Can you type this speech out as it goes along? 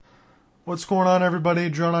What's going on,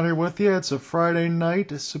 everybody? John out here with you. It's a Friday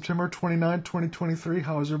night, it's September 29, 2023.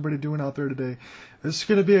 How is everybody doing out there today? This is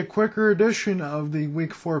going to be a quicker edition of the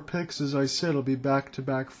Week 4 picks. As I said, it'll be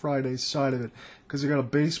back-to-back Fridays side of it because I got a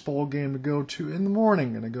baseball game to go to in the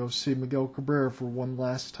morning. Going to go see Miguel Cabrera for one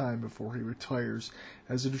last time before he retires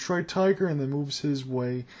as a Detroit Tiger and then moves his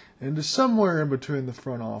way into somewhere in between the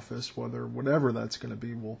front office, whatever that's going to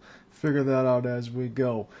be. We'll figure that out as we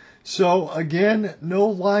go. So, again, no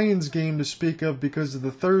Lions game to speak of because of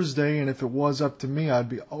the Thursday, and if it was up to me, I'd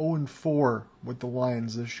be 0-4 with the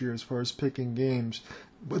Lions this year as far as picking games.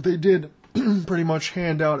 But they did pretty much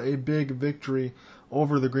hand out a big victory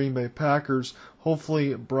over the Green Bay Packers.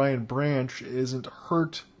 Hopefully, Brian Branch isn't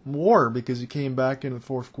hurt more because he came back in the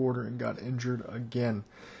fourth quarter and got injured again.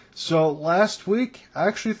 So last week, I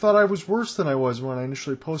actually thought I was worse than I was when I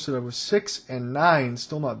initially posted. I was 6-9,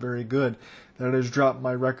 still not very good. That has dropped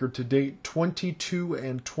my record to date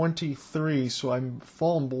 22-23, so I'm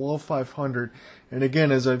falling below 500. And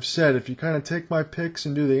again, as I've said, if you kind of take my picks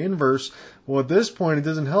and do the inverse, well, at this point it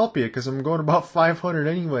doesn't help you because I'm going about 500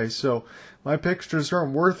 anyway. So my picks just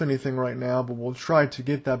aren't worth anything right now, but we'll try to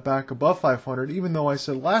get that back above 500, even though I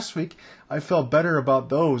said last week I felt better about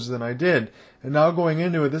those than I did. And now going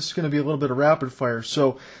into it, this is going to be a little bit of rapid fire.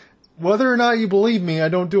 So whether or not you believe me, I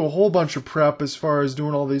don't do a whole bunch of prep as far as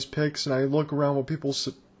doing all these picks, and I look around what people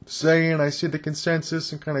say, and I see the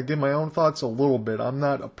consensus and kind of give my own thoughts a little bit. I'm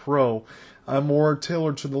not a pro. I'm more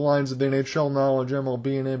tailored to the lines of the NHL knowledge,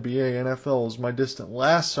 MLB and NBA. NFL is my distant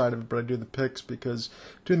last side of it, but I do the picks because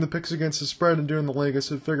doing the picks against the spread and doing the league, I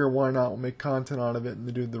said, figure why not? We'll make content out of it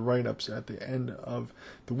and do the write-ups at the end of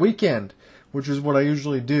the weekend, which is what I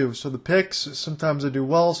usually do. So the picks, sometimes I do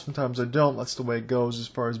well, sometimes I don't. That's the way it goes as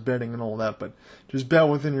far as betting and all that. But just bet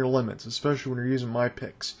within your limits, especially when you're using my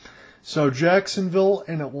picks. So Jacksonville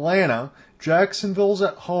and Atlanta. Jacksonville's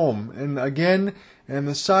at home. And again, and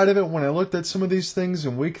the side of it, when I looked at some of these things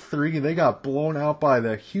in Week 3, they got blown out by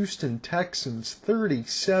the Houston Texans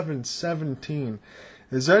 37-17.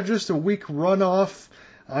 Is that just a weak runoff?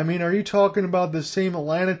 I mean, are you talking about the same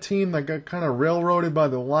Atlanta team that got kind of railroaded by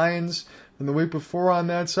the Lions from the week before on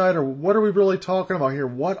that side? Or what are we really talking about here?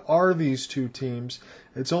 What are these two teams?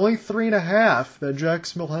 It's only 3.5 that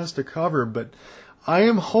Jacksonville has to cover, but I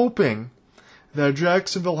am hoping that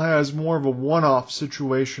Jacksonville has more of a one-off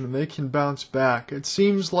situation and they can bounce back. It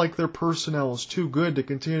seems like their personnel is too good to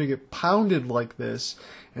continue to get pounded like this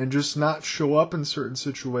and just not show up in certain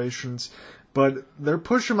situations. But they're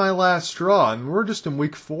pushing my last straw, and we're just in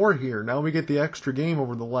Week 4 here. Now we get the extra game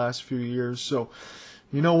over the last few years. So,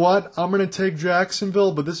 you know what? I'm going to take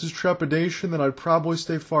Jacksonville, but this is trepidation that I'd probably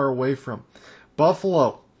stay far away from.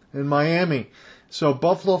 Buffalo and Miami. So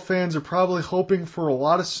Buffalo fans are probably hoping for a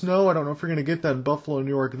lot of snow. I don't know if we're going to get that in Buffalo, New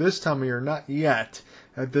York this time of year. Not yet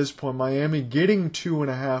at this point. Miami getting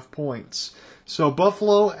 2.5 points. So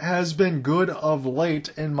Buffalo has been good of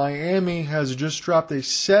late, and Miami has just dropped a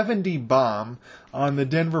 70 bomb on the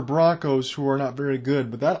Denver Broncos, who are not very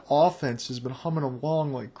good. But that offense has been humming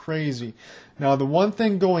along like crazy. Now, the one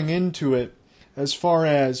thing going into it, as far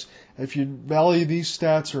as if you value these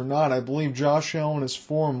stats or not, I believe Josh Allen is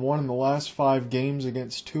 4-1 in the last 5 games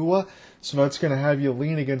against Tua. So that's going to have you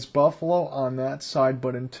lean against Buffalo on that side.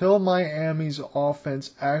 But until Miami's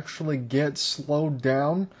offense actually gets slowed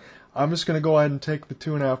down, I'm just going to go ahead and take the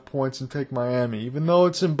 2.5 points and take Miami. Even though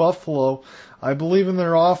it's in Buffalo, I believe in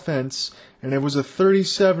their offense, and it was a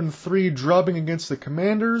 37-3 drubbing against the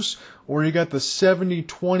Commanders, or you got the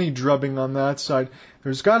 70-20 drubbing on that side.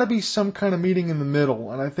 There's got to be some kind of meeting in the middle,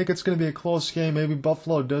 and I think it's going to be a close game. Maybe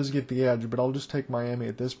Buffalo does get the edge, but I'll just take Miami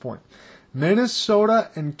at this point.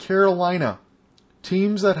 Minnesota and Carolina,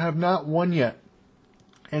 teams that have not won yet.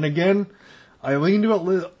 And again, I leaned to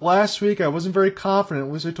it last week. I wasn't very confident.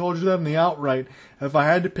 At least I told you that in the outright. If I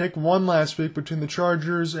had to pick one last week between the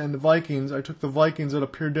Chargers and the Vikings, I took the Vikings out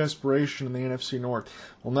of pure desperation in the NFC North.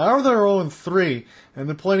 Well, now they're 0-3, and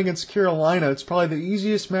they're playing against Carolina. It's probably the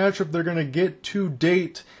easiest matchup they're going to get to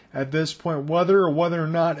date at this point, whether or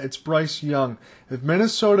not it's Bryce Young. If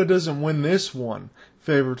Minnesota doesn't win this one,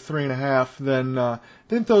 favored 3.5, then I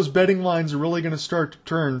think those betting lines are really going to start to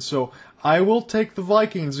turn. So I will take the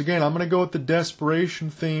Vikings. Again, I'm going to go with the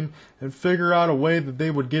desperation theme and figure out a way that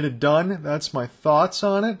they would get it done. That's my thoughts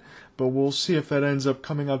on it, but we'll see if that ends up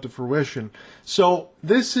coming out to fruition. So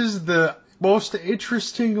this is the most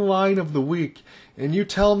interesting line of the week, and you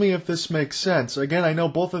tell me if this makes sense. Again, I know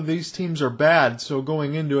both of these teams are bad, so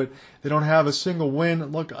going into it, they don't have a single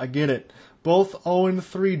win. Look, I get it. Both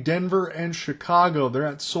 0-3, Denver and Chicago. They're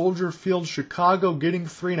at Soldier Field. Chicago getting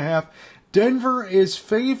 3.5. Denver is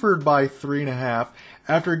favored by 3.5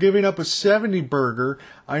 after giving up a 70 burger.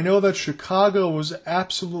 I know that Chicago was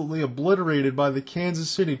absolutely obliterated by the Kansas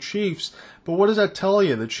City Chiefs, but what does that tell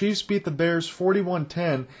you? The Chiefs beat the Bears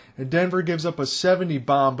 41-10, and Denver gives up a 70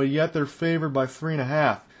 bomb, but yet they're favored by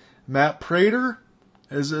 3.5. Matt Prater,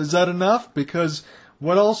 is that enough? Because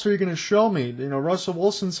what else are you going to show me? You know, Russell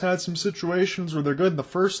Wilson's had some situations where they're good in the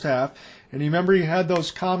first half. And you remember he had those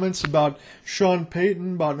comments about Sean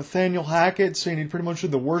Payton, about Nathaniel Hackett, saying he pretty much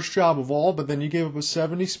did the worst job of all, but then you gave up a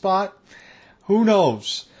 70 spot? Who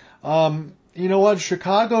knows? You know what?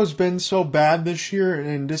 Chicago's been so bad this year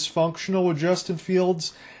and dysfunctional with Justin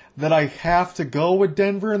Fields that I have to go with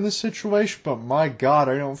Denver in this situation, but my God,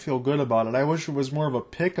 I don't feel good about it. I wish it was more of a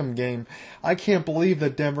pick'em game. I can't believe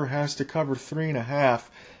that Denver has to cover 3.5,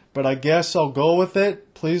 but I guess I'll go with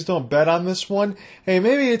it. Please don't bet on this one. Hey,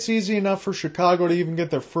 maybe it's easy enough for Chicago to even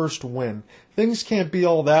get their first win. Things can't be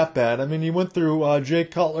all that bad. I mean, you went through Jay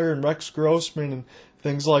Cutler and Rex Grossman and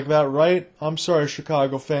things like that, right? I'm sorry,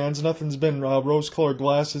 Chicago fans. Nothing's been rose-colored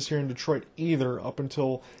glasses here in Detroit either up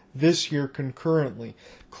until this year concurrently.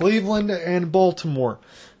 Cleveland and Baltimore.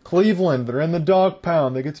 Cleveland, they're in the dog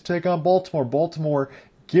pound. They get to take on Baltimore. Baltimore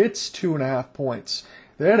gets 2.5 points.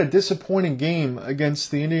 They had a disappointing game against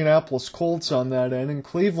the Indianapolis Colts on that end, and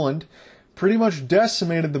Cleveland pretty much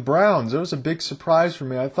decimated the Browns. It was a big surprise for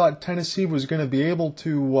me. I thought Tennessee was going to be able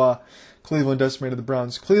to... Cleveland decimated the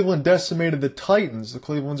Browns. Cleveland decimated the Titans. The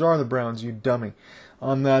Clevelands are the Browns, you dummy,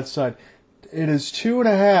 on that side. It is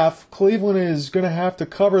 2.5. Cleveland is going to have to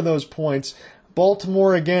cover those points.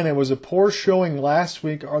 Baltimore, again, it was a poor showing last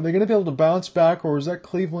week. Are they going to be able to bounce back, or is that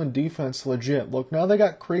Cleveland defense legit? Look, now they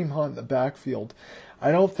got Kareem Hunt in the backfield.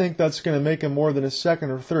 I don't think that's going to make him more than a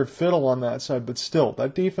second or third fiddle on that side, but still,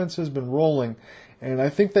 that defense has been rolling, and I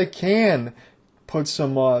think they can put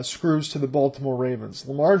some screws to the Baltimore Ravens.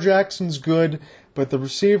 Lamar Jackson's good, but the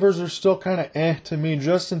receivers are still kind of to me.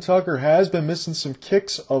 Justin Tucker has been missing some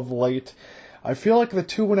kicks of late. I feel like the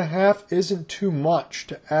 2.5 isn't too much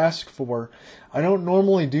to ask for. I don't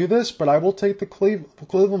normally do this, but I will take the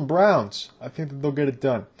Cleveland Browns. I think that they'll get it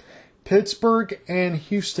done. Pittsburgh and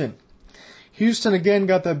Houston. Houston again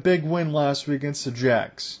got that big win last week against the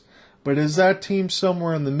Jags. But is that team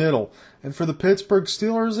somewhere in the middle? And for the Pittsburgh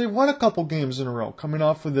Steelers, they won a couple games in a row, coming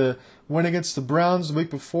off of the win against the Browns the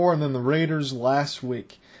week before and then the Raiders last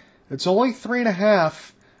week. It's only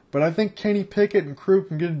 3.5, but I think Kenny Pickett and crew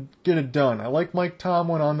can get it done. I like Mike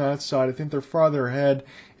Tomlin on that side. I think they're farther ahead,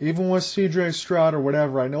 even with C.J. Stroud or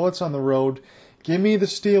whatever. I know it's on the road. Give me the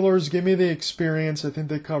Steelers. Give me the experience. I think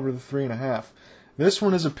they cover the 3.5. This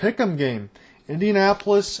one is a pick'em game.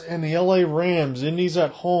 Indianapolis and the L.A. Rams. Indy's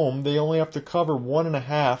at home. They only have to cover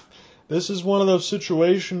 1.5. This is one of those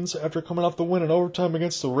situations after coming off the win in overtime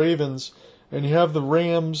against the Ravens, and you have the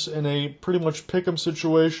Rams in a pretty much pick'em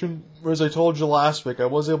situation. As I told you last week, I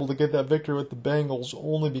was able to get that victory with the Bengals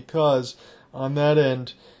only because on that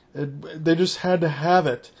end, they just had to have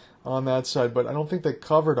it on that side, but I don't think they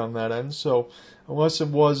covered on that end. So unless it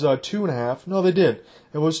was 2.5, no, they did.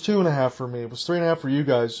 It was 2.5 for me. It was 3.5 for you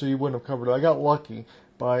guys, so you wouldn't have covered it. I got lucky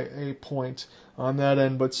by a point on that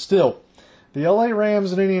end, but still. The LA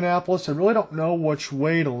Rams and Indianapolis, I really don't know which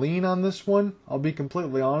way to lean on this one. I'll be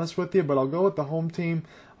completely honest with you, but I'll go with the home team.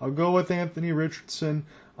 I'll go with Anthony Richardson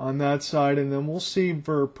on that side, and then we'll see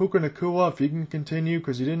for Puka Nacua if he can continue,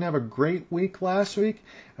 because he didn't have a great week last week.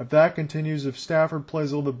 If that continues, if Stafford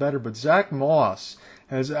plays a little bit better. But Zach Moss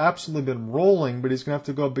has absolutely been rolling, but he's going to have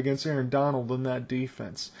to go up against Aaron Donald in that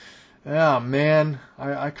defense. Yeah, man,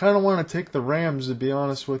 I kind of want to take the Rams, to be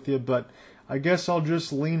honest with you, but I guess I'll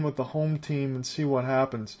just lean with the home team and see what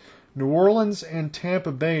happens. New Orleans and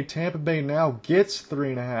Tampa Bay. Tampa Bay now gets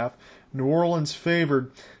 3.5. New Orleans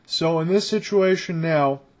favored. So in this situation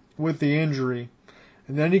now, with the injury,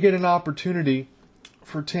 and then you get an opportunity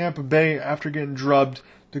for Tampa Bay after getting drubbed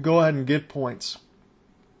to go ahead and get points.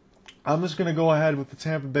 I'm just going to go ahead with the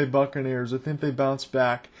Tampa Bay Buccaneers. I think they bounce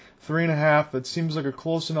back. 3.5, that seems like a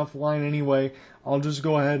close enough line anyway. I'll just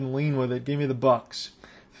go ahead and lean with it. Give me the Bucks.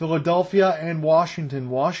 Philadelphia and Washington.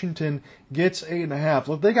 Washington gets 8.5.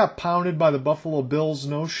 Look, they got pounded by the Buffalo Bills.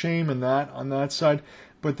 No shame in that on that side.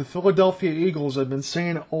 But the Philadelphia Eagles, I've been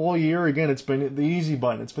saying all year, again, it's been the easy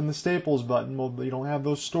button. It's been the Staples button. Well, you don't have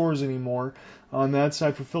those stores anymore on that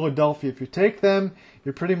side for Philadelphia. If you take them,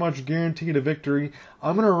 you're pretty much guaranteed a victory.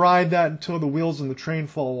 I'm going to ride that until the wheels in the train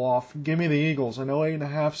fall off. Give me the Eagles. I know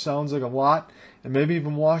 8.5 sounds like a lot, and maybe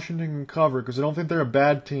even Washington can cover because I don't think they're a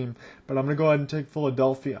bad team, but I'm going to go ahead and take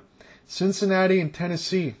Philadelphia. Cincinnati and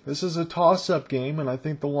Tennessee. This is a toss-up game, and I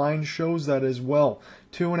think the line shows that as well.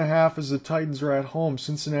 2.5 as the Titans are at home.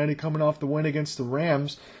 Cincinnati coming off the win against the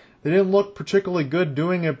Rams. They didn't look particularly good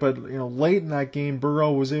doing it, but late in that game,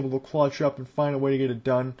 Burrow was able to clutch up and find a way to get it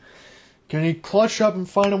done. Can he clutch up and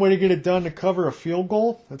find a way to get it done to cover a field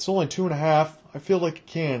goal? It's only 2.5. I feel like he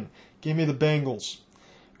can. Give me the Bengals.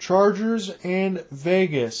 Chargers and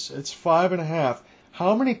Vegas. It's 5.5.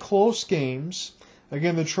 How many close games?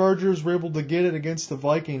 Again, the Chargers were able to get it against the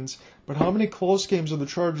Vikings, but how many close games are the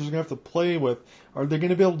Chargers going to have to play with? Are they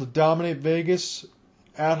going to be able to dominate Vegas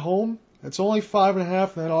at home? It's only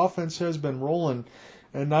 5.5, and that offense has been rolling.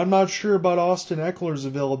 And I'm not sure about Austin Eckler's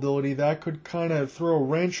availability. That could kind of throw a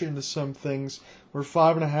wrench into some things where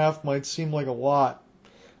 5.5 might seem like a lot.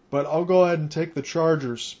 But I'll go ahead and take the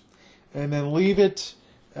Chargers. And then leave it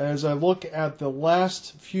as I look at the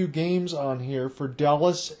last few games on here for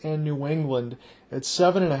Dallas and New England. It's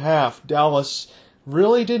 7.5. Dallas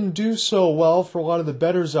really didn't do so well for a lot of the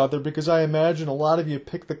bettors out there because I imagine a lot of you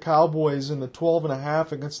picked the Cowboys in the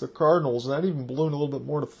 12.5 against the Cardinals, and that even ballooned a little bit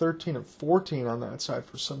more to 13 and 14 on that side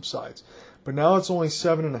for some sides. But now it's only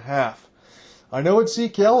 7.5. I know it's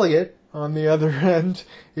Zeke Elliott on the other end.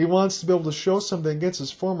 He wants to be able to show something against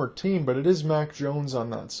his former team, but it is Mac Jones on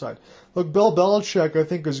that side. Look, Bill Belichick, I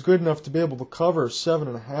think, is good enough to be able to cover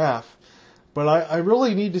 7.5. But I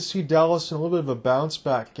really need to see Dallas in a little bit of a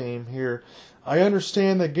bounce-back game here. I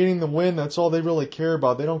understand that getting the win, that's all they really care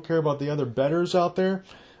about. They don't care about the other bettors out there.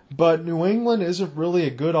 But New England isn't really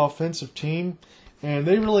a good offensive team, and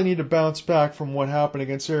they really need to bounce back from what happened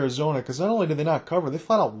against Arizona, because not only did they not cover, they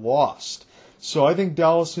flat out lost. So I think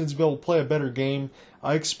Dallas needs to be able to play a better game.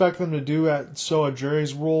 I expect them to do so at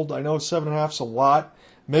Jerry's World. I know 7.5 is a lot.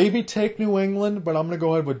 Maybe take New England, but I'm going to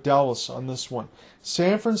go ahead with Dallas on this one.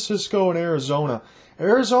 San Francisco and Arizona.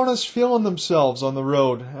 Arizona's feeling themselves on the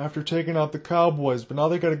road after taking out the Cowboys, but now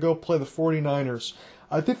they got to go play the 49ers.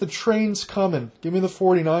 I think the train's coming. Give me the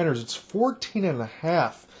 49ers. It's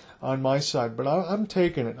 14.5 on my side, but I'm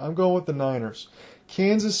taking it. I'm going with the Niners.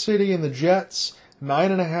 Kansas City and the Jets.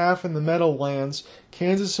 9.5 in the Meadowlands.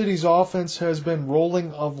 Kansas City's offense has been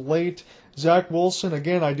rolling of late. Zach Wilson,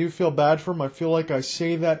 again, I do feel bad for him. I feel like I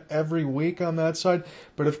say that every week on that side.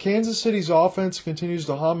 But if Kansas City's offense continues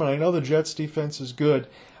to hum, and I know the Jets' defense is good,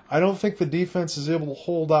 I don't think the defense is able to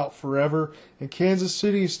hold out forever. And Kansas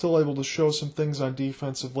City is still able to show some things on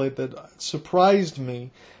defense of late that surprised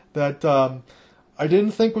me that I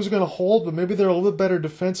didn't think was going to hold, but maybe they're a little bit better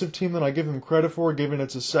defensive team than I give them credit for, given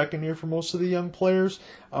it's a second year for most of the young players.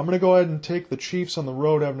 I'm going to go ahead and take the Chiefs on the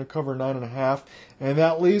road, having to cover 9.5, and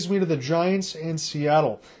that leaves me to the Giants in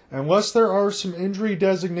Seattle. Unless there are some injury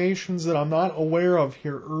designations that I'm not aware of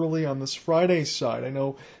here early on this Friday side. I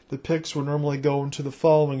know the picks would normally go into the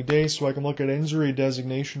following day so I can look at injury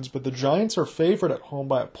designations, but the Giants are favored at home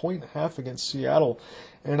by 1.5 against Seattle.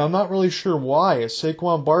 And I'm not really sure why. Is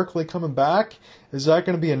Saquon Barkley coming back? Is that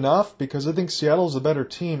going to be enough? Because I think Seattle's a better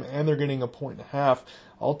team, and they're getting 1.5.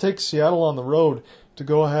 I'll take Seattle on the road to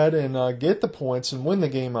go ahead and get the points and win the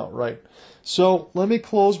game outright. So let me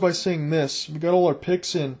close by saying this. We got all our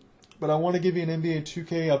picks in, but I want to give you an NBA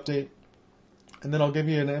 2K update, and then I'll give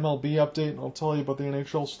you an MLB update, and I'll tell you about the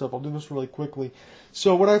NHL stuff. I'll do this really quickly.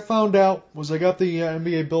 So what I found out was I got the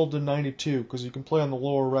NBA build to 92 because you can play on the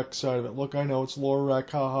lower rec side of it. Look, I know it's lower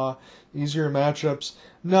rec, haha, easier matchups.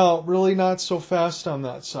 No, really not so fast on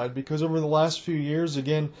that side because over the last few years,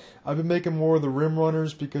 again, I've been making more of the rim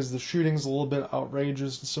runners because the shooting's a little bit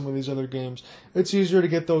outrageous in some of these other games. It's easier to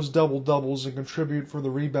get those double-doubles and contribute for the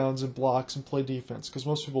rebounds and blocks and play defense because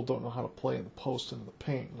most people don't know how to play in the post and in the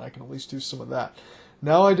paint, and I can at least do some of that.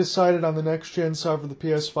 Now I decided on the next-gen side for the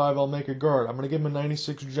PS5 I'll make a guard. I'm going to give him a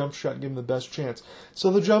 96 jump shot and give him the best chance. So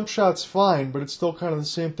the jump shot's fine, but it's still kind of the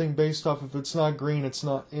same thing based off if it's not green, it's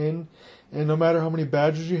not in. And no matter how many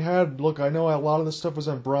badges you had, look, I know a lot of this stuff was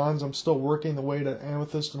on bronze. I'm still working the way to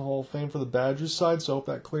Amethyst and Hall of Fame for the badges side, so I hope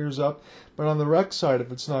that clears up. But on the rec side,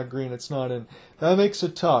 if it's not green, it's not in. That makes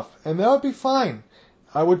it tough, and that would be fine.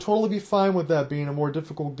 I would totally be fine with that being a more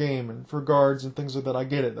difficult game and for guards and things like that. I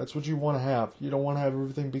get it. That's what you want to have. You don't want to have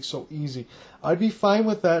everything be so easy. I'd be fine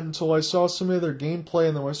with that until I saw some of their gameplay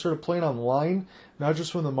and then when I started playing online, not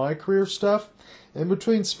just from the My Career stuff. In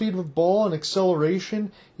between speed with ball and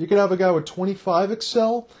acceleration, you could have a guy with 25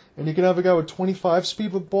 excel and you could have a guy with 25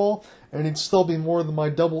 speed with ball, and he'd still be more than my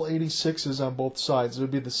double 86s on both sides. It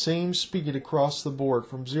would be the same speed across the board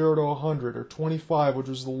from 0 to 100, or 25, which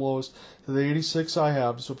is the lowest, to the 86 I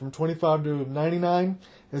have. So from 25 to 99,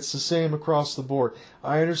 it's the same across the board.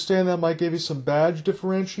 I understand that might give you some badge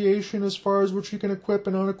differentiation as far as what you can equip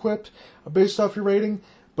and unequip based off your rating,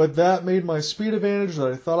 but that made my speed advantage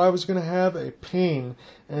that I thought I was going to have a pain.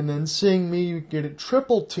 And then seeing me get it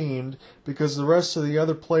triple teamed because the rest of the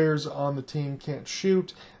other players on the team can't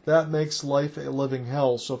shoot, that makes life a living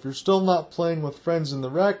hell. So if you're still not playing with friends in the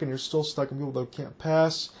rec and you're still stuck in people that can't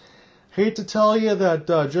pass, hate to tell you that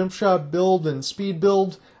jump shot build and speed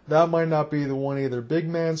build, that might not be the one either. Big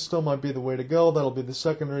man still might be the way to go. That'll be the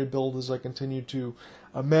secondary build as I continue to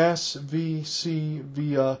amass VC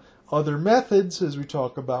via other methods as we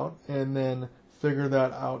talk about, and then figure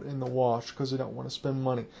that out in the wash because I don't want to spend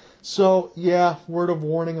money. So yeah, word of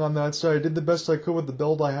warning on that side. I did the best I could with the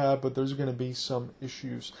build I have, but there's going to be some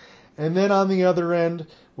issues. And then on the other end,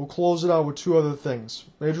 we'll close it out with two other things.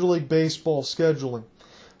 Major League Baseball scheduling.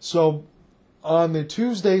 So on the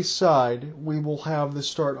Tuesday side, we will have the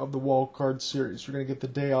start of the Wild Card series. You're going to get the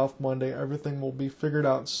day off Monday. Everything will be figured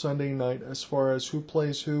out Sunday night as far as who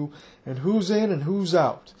plays who and who's in and who's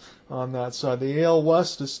out on that side. The AL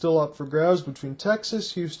West is still up for grabs between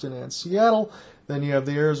Texas, Houston, and Seattle. Then you have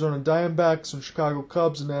the Arizona Diamondbacks and Chicago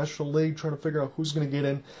Cubs in the National League trying to figure out who's going to get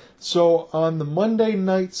in. So on the Monday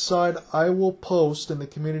night side, I will post in the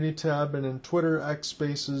community tab and in Twitter, X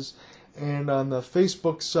Spaces, and on the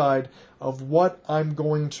Facebook side of what I'm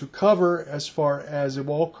going to cover as far as a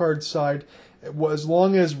wild card side. As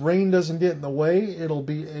long as rain doesn't get in the way, it'll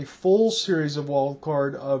be a full series of wild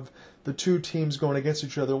card of the two teams going against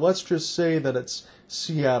each other. Let's just say that it's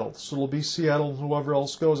Seattle. So it'll be Seattle and whoever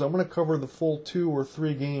else goes. I'm going to cover the full 2 or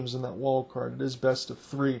 3 games in that wild card. It is best of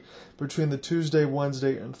 3 between the Tuesday,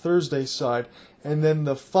 Wednesday, and Thursday side. And then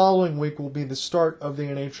the following week will be the start of the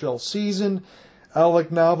NHL season. Alec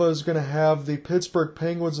Nava is going to have the Pittsburgh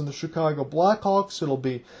Penguins and the Chicago Blackhawks. It'll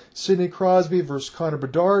be Sidney Crosby versus Connor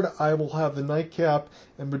Bedard. I will have the nightcap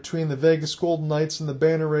in between the Vegas Golden Knights and the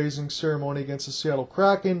banner-raising ceremony against the Seattle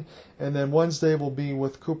Kraken. And then Wednesday will be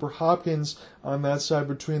with Cooper Hopkins on that side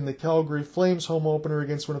between the Calgary Flames home opener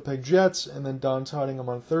against Winnipeg Jets, and then Don Tottingham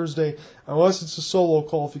on Thursday. Unless it's a solo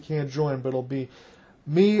call if you can't join, but it'll be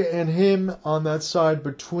me and him on that side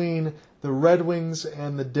between the Red Wings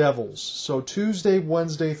and the Devils. So Tuesday,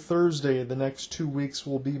 Wednesday, Thursday, the next 2 weeks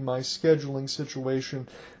will be my scheduling situation.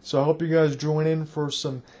 So I hope you guys join in for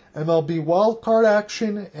some MLB Wild Card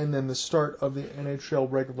action and then the start of the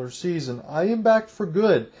NHL regular season. I am back for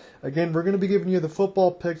good. Again, we're going to be giving you the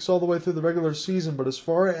football picks all the way through the regular season, but as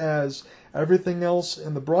far as everything else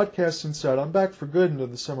in the broadcasting side, I'm back for good into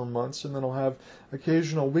the summer months, and then I'll have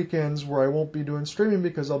occasional weekends where I won't be doing streaming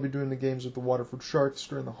because I'll be doing the games with the Waterford Sharks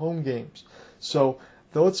during the home games. So,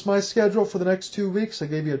 though it's my schedule for the next 2 weeks, I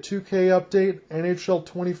gave you a 2K update. NHL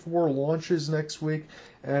 24 launches next week,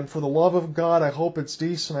 and for the love of God, I hope it's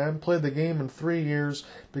decent. I haven't played the game in 3 years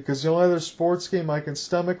because the only other sports game I can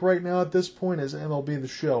stomach right now at this point is MLB The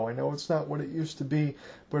Show. I know it's not what it used to be,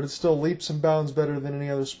 but it's still leaps and bounds better than any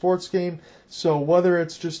other sports game. So whether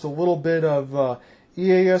it's just a little bit of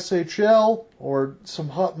EASHL or some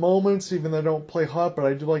hot moments, even though I don't play hot, but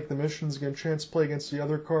I do like the missions, get a chance to play against the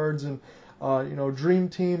other cards and dream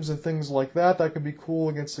teams and things like that. That could be cool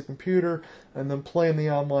against the computer, and then playing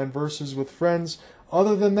the online versus with friends.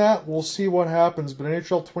 Other than that, we'll see what happens. But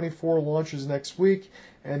NHL 24 launches next week,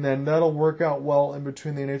 and then that'll work out well in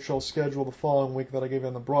between the NHL schedule the following week that I gave you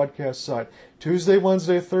on the broadcast side. Tuesday,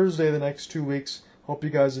 Wednesday, Thursday, the next 2 weeks. Hope you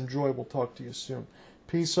guys enjoy. We'll talk to you soon.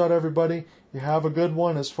 Peace out, everybody. You have a good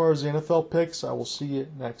one. As far as the NFL picks, I will see you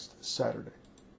next Saturday.